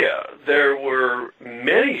India, there were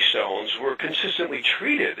many stones were consistently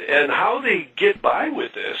treated. And how they get by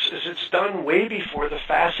with this is it's done way before the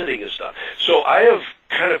faceting is done. So I have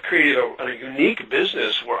kind of created a unique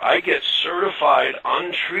business where I get certified,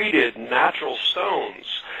 untreated, natural stones.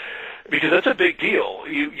 Because that's a big deal.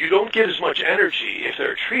 You don't get as much energy if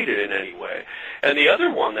they're treated in any way. And the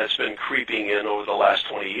other one that's been creeping in over the last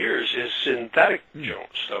 20 years is synthetic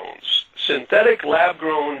stones. Synthetic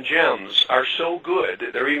lab-grown gems are so good,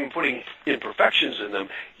 they're even putting imperfections in them,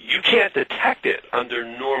 you can't detect it under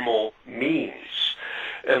normal means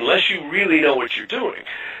unless you really know what you're doing.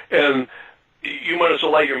 And you might as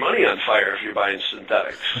well light your money on fire if you're buying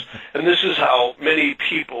synthetics. And this is how many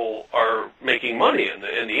people are making money in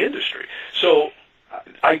the industry. So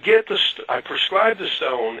I prescribe the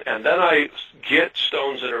stone, and then I get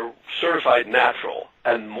stones that are certified natural.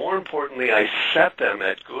 And more importantly, I set them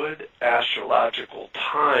at good astrological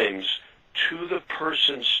times to the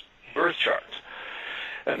person's birth chart.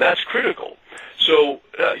 And that's critical. So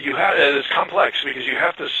and it's complex because you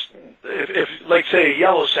have to, if like say a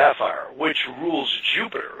yellow sapphire, which rules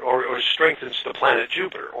Jupiter or strengthens the planet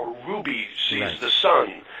Jupiter, or ruby sees the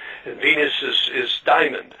sun, and Venus is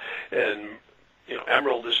diamond, and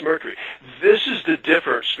emerald is Mercury. This is the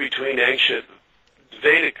difference between ancient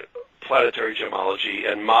Vedic planetary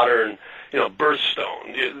gemology and modern,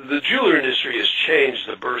 birthstone. The jewelry industry has changed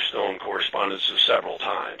the birthstone correspondences several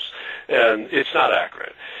times, and it's not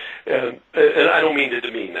accurate. And I don't mean to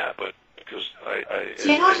demean that, but because I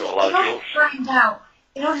know a lot of jewelers.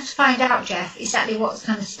 In order to find out, Jeff, exactly what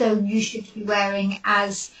kind of stone you should be wearing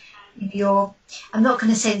as I'm not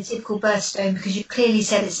going to say the typical birthstone because you clearly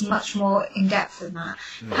said it's much more in depth than that.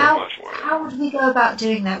 How would we go about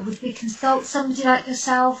doing that? Would we consult somebody like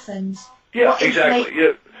yourself? And yeah,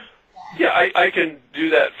 exactly. Yeah, I can do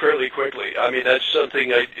that fairly quickly. I mean, that's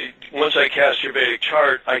something once I cast your Vedic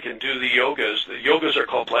chart, I can do the yogas. The yogas are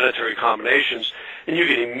called planetary combinations, and you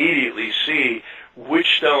can immediately see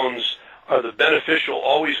which stones are the beneficial,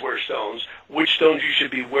 always wear stones, which stones you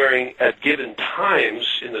should be wearing at given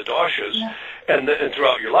times in the doshas and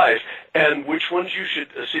throughout your life, and which ones you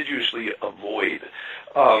should assiduously avoid.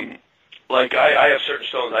 Like I have certain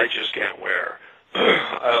stones I just can't wear.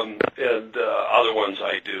 And other ones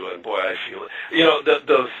I do, and boy, I feel it.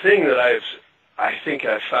 The thing that I think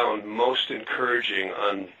I've found most encouraging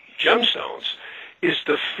on gemstones is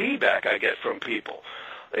the feedback I get from people.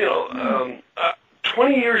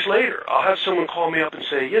 20 years later, I'll have someone call me up and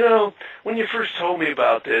say, when you first told me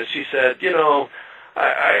about this, you said,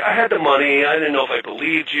 I had the money, I didn't know if I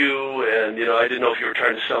believed you, and, I didn't know if you were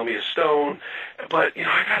trying to sell me a stone, but,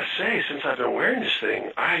 I gotta say, since I've been wearing this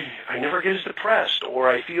thing, I never get as depressed, or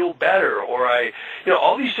I feel better, or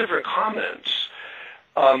all these different comments.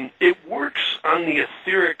 It works on the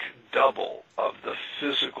etheric double of the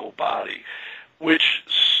physical body, which,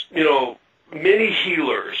 many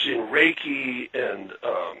healers in Reiki and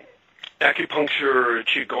acupuncture,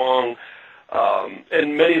 Qigong,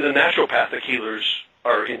 and many of the naturopathic healers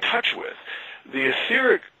are in touch with. The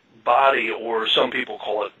etheric body, or some people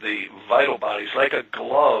call it the vital body, is like a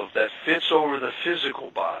glove that fits over the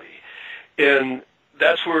physical body. And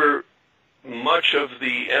that's where much of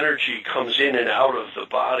the energy comes in and out of the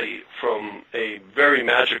body from a very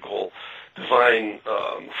magical, divine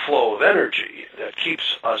flow of energy that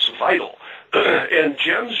keeps us vital. And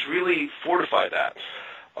gems really fortify that.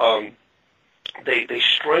 They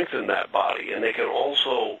strengthen that body, and they can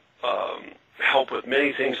also help with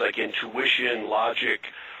many things like intuition, logic.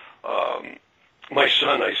 My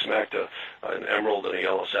son, I smacked an emerald and a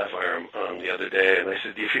yellow sapphire on the other day, and I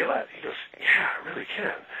said, "Do you feel that?" He goes, "Yeah, I really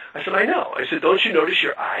can." I said, "I know." I said, "Don't you notice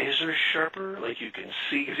your eyes are sharper? Like you can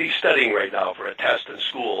see," because he's studying right now for a test in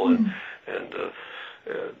school, and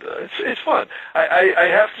it's fun. I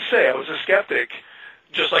have to say, I was a skeptic,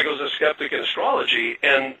 just like I was a skeptic in astrology,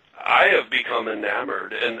 and I have become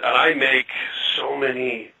enamored, and I make so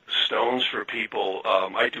many stones for people.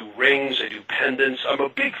 I do rings, I do pendants. I'm a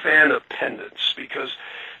big fan of pendants because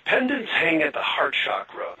pendants hang at the heart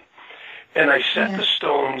chakra, and I set the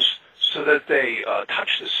stones so that they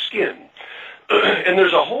touch the skin. And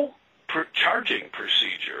there's a whole charging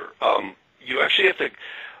procedure. You actually have to,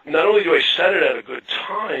 not only do I set it at a good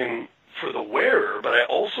time for the wearer, but I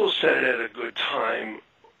also set it at a good time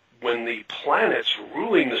when the planets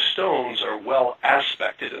ruling the stones are well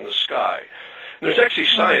aspected in the sky. And there's actually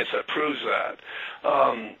science that proves that.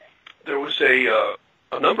 There was a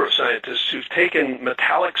number of scientists who've taken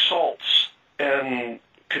metallic salts and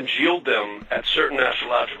congealed them at certain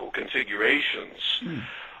astrological configurations.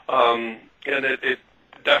 And it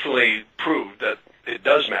definitely proved that it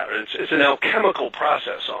does matter. It's an alchemical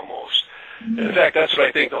process almost. In fact, that's what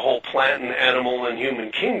I think the whole plant and animal and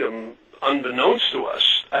human kingdom, unbeknownst to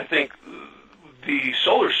us, I think the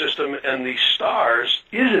solar system and the stars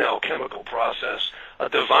is an alchemical process, a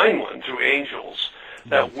divine one through angels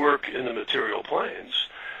that work in the material planes.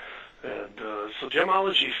 And so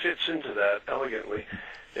gemology fits into that elegantly,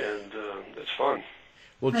 and it's fun.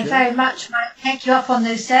 Well, very much might take you up on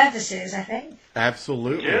those services, I think.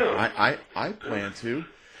 Absolutely. Yeah. I plan to.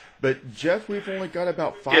 But, Jeff, we've only got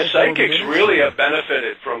about 5 minutes. Yeah, psychics really here. have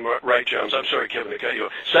benefited from right gems. I'm sorry, Kevin, to cut you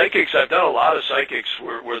off. Psychics, I've done a lot of psychics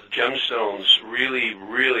where the gemstones really,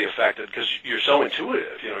 really affected because you're so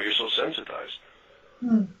intuitive, you're so sensitized.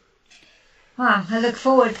 Well, I look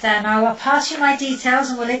forward then. I'll pass you my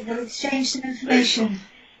details and we'll exchange some information.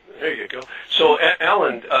 There you go. So,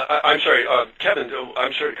 Alan, I'm sorry, Kevin,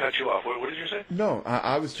 I'm sorry to cut you off. What did you say? No,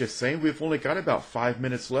 I was just saying we've only got about 5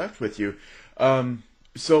 minutes left with you.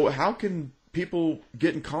 So how can people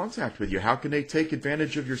get in contact with you? How can they take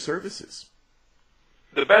advantage of your services?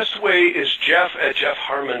 The best way is Jeff at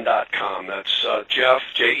jeffharman.com. That's Jeff,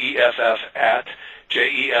 Jeff, at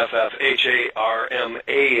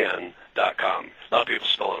jeffharman.com. A lot of people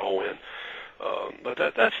spell it O-N. But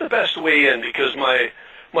that's the best way in because my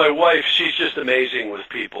wife, she's just amazing with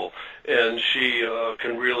people, and she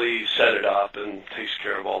can really set it up and takes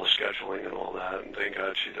care of all the scheduling and all that, and thank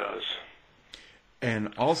God she does.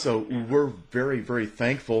 And also, we're very, very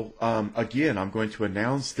thankful. Again, I'm going to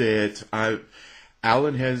announce that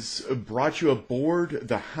Alan has brought you aboard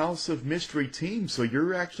the House of Mystery team, so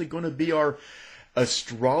you're actually going to be our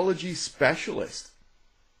astrology specialist.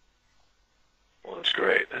 Well, that's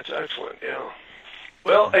great. That's excellent, yeah.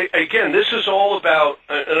 Well, again, this is all about,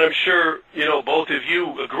 and I'm sure, both of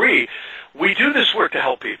you agree, we do this work to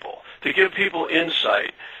help people, to give people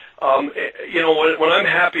insight. When I'm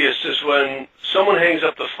happiest is when someone hangs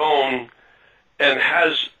up the phone and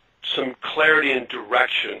has some clarity and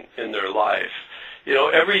direction in their life.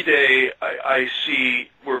 Every day I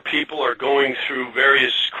see where people are going through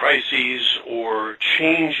various crises or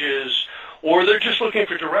changes, or they're just looking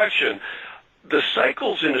for direction. The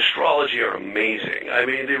cycles in astrology are amazing. I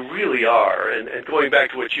mean, they really are. And going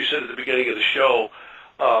back to what you said at the beginning of the show,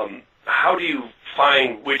 how do you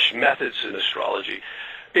find which methods in astrology?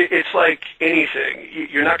 It's like anything.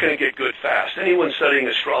 You're not going to get good fast. Anyone studying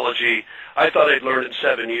astrology, I thought I'd learn in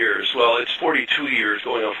 7 years. Well, it's 42 years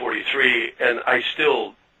going on 43, and I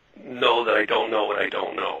still know that I don't know what I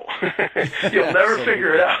don't know. You'll never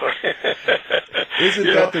figure it out. Isn't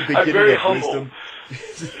that the beginning very of humble. wisdom?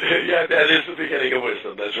 Yeah, that is the beginning of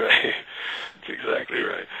wisdom. That's right. That's exactly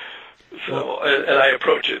right. So, and I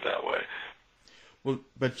approach it that way. Well,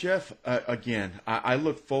 but Jeff, again, I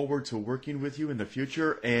look forward to working with you in the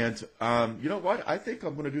future, and you know what? I think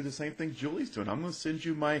I'm going to do the same thing Julie's doing. I'm going to send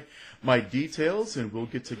you my details, and we'll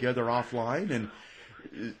get together offline. And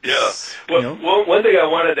yeah, well, one thing I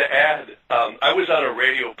wanted to add, I was on a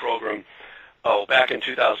radio program back in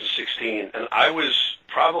 2016, and I was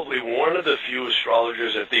probably one of the few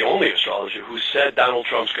astrologers, if the only astrologer, who said Donald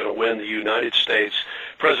Trump's going to win the United States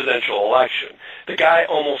presidential election. The guy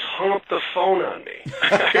almost hung up the phone on me. I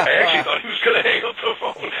actually thought he was going to hang up the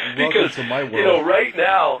phone. Because, to my world. right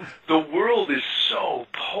now, the world is so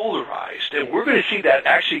polarized, and we're going to see that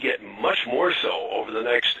actually get much more so over the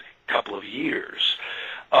next couple of years.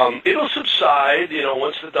 It'll subside,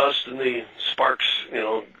 once the dust and the sparks,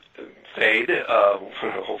 fade.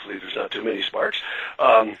 Hopefully there's not too many sparks,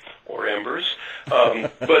 or embers.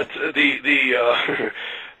 But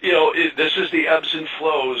this is the ebbs and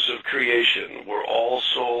flows of creation. We're all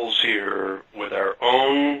souls here with our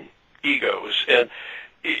own egos. And,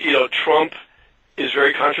 Trump is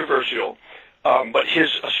very controversial, but his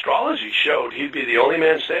astrology showed he'd be the only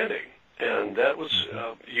man standing. And that was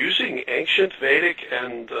using ancient Vedic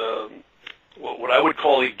and what I would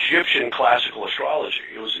call Egyptian classical astrology.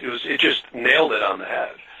 It just nailed it on the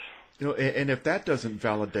head. And if that doesn't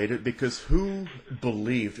validate it, because who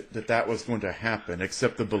believed that was going to happen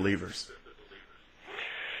except the believers?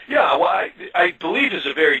 Yeah, well, I believe is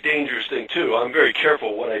a very dangerous thing, too. I'm very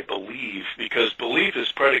careful what I believe, because belief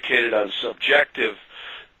is predicated on subjective,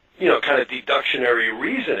 kind of deductionary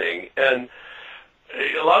reasoning. And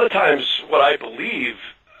a lot of times what I believe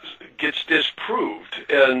gets disproved.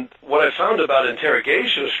 And what I found about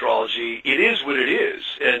interrogation astrology, it is what it is.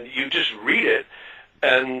 And you just read it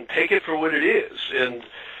and take it for what it is. And,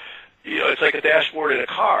 it's like a dashboard in a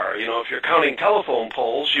car. If you're counting telephone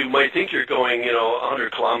poles, you might think you're going,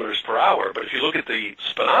 100 kilometers per hour. But if you look at the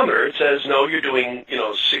speedometer, it says, no, you're doing,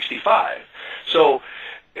 65. So,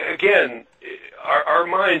 again, our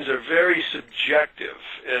minds are very subjective.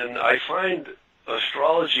 And I find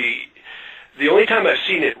astrology, the only time I've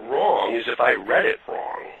seen it wrong is if I read it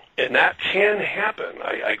wrong. And that can happen.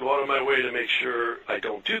 I go out of my way to make sure I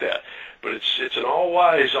don't do that. But it's an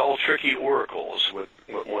all-wise, all-tricky oracle, is what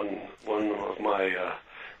one of my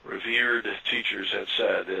revered teachers had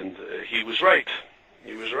said. And he was right.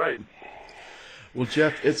 He was right. Well,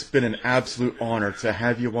 Jeff, it's been an absolute honor to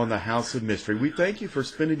have you on the House of Mystery. We thank you for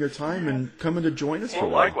spending your time and coming to join us for a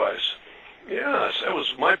while. Likewise. Yes, it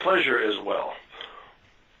was my pleasure as well.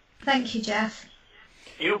 Thank you, Jeff.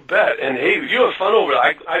 You bet. And hey, you have fun over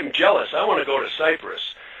there. I'm jealous. I want to go to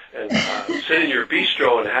Cyprus and sit in your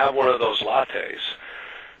bistro and have one of those lattes.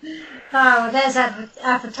 Oh, there's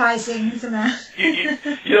advertising, isn't there?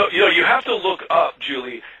 You have to look up,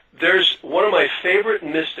 Julie. There's one of my favorite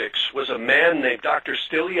mystics was a man named Dr.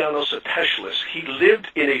 Stylianos Ateshlis. He lived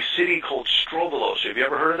in a city called Strovolos. Have you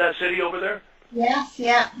ever heard of that city over there? Yes,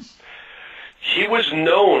 yeah. He was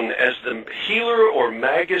known as the healer or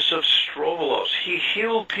magus of Strovolos. He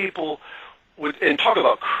healed people and talk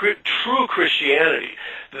about true Christianity.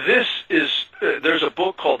 There's a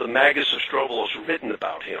book called The Magus of Strovolos written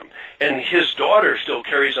about him, and his daughter still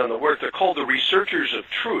carries on the work. They're called the Researchers of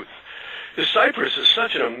Truth. Cyprus is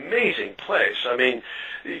such an amazing place. I mean,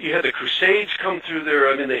 you had the Crusades come through there.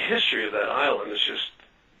 I mean, the history of that island is just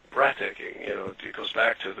breathtaking. It goes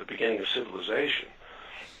back to the beginning of civilization.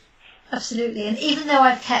 Absolutely, and even though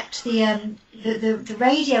I've kept the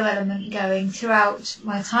radio element going throughout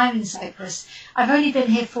my time in Cyprus, I've only been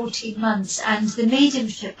here 14 months, and the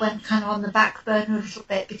mediumship went kind of on the back burner a little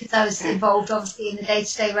bit because I was involved, obviously, in the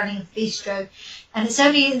day-to-day running of the bistro. And it's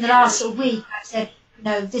only in the last week I've said,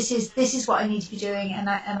 no, this is what I need to be doing, and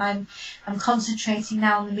I'm concentrating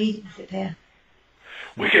now on the mediumship here.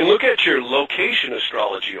 We can look at your location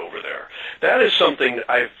astrology over there. That is something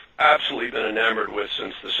that I've absolutely been enamored with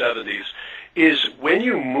since the 70s, is when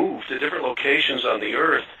you move to different locations on the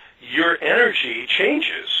earth, your energy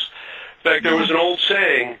changes. In fact, there was an old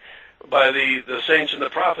saying by the saints and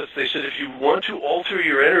the prophets. They said, if you want to alter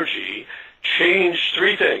your energy, change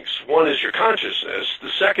three things. One is your consciousness,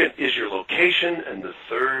 the second is your location, and the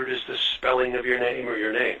third is the spelling of your name or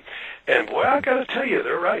your name. And boy, I got to tell you,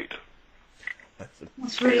 they're right.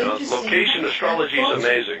 That's really interesting. Location astrology is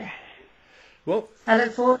amazing. Well, I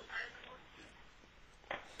look forward.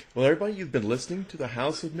 Well, everybody, you've been listening to the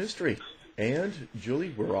House of Mystery. And,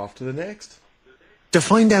 Julie, we're off to the next. To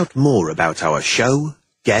find out more about our show,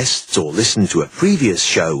 guests, or listen to a previous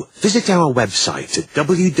show, visit our website at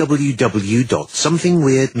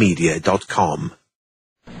www.somethingweirdmedia.com.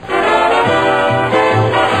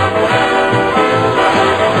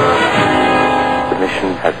 The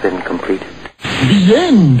mission has been completed. The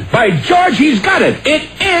end! By George, he's got it! It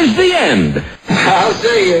is the end! How do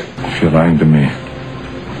you? If you're lying to me,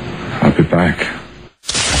 I'll be back.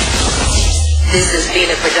 This has been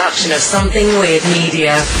a production of Something Weird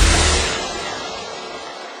Media.